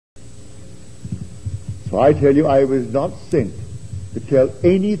So I tell you, I was not sent to tell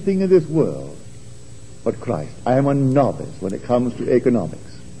anything in this world but Christ. I am a novice when it comes to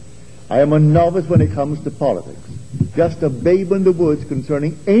economics. I am a novice when it comes to politics. Just a babe in the woods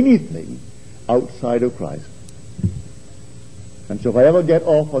concerning anything outside of Christ. And so if I ever get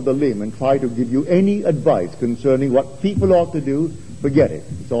off on the limb and try to give you any advice concerning what people ought to do, forget it.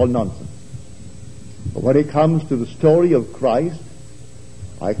 It's all nonsense. But when it comes to the story of Christ,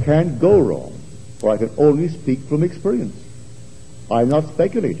 I can't go wrong, for I can only speak from experience. I'm not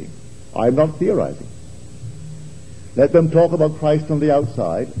speculating. I'm not theorizing. Let them talk about Christ on the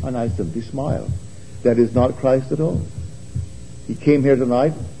outside, and I simply smile. That is not Christ at all. He came here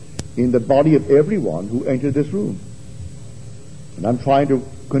tonight in the body of everyone who entered this room. And I'm trying to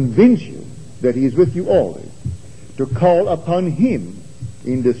convince you that he is with you always, to call upon him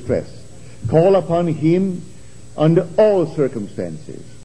in distress. Call upon him under all circumstances.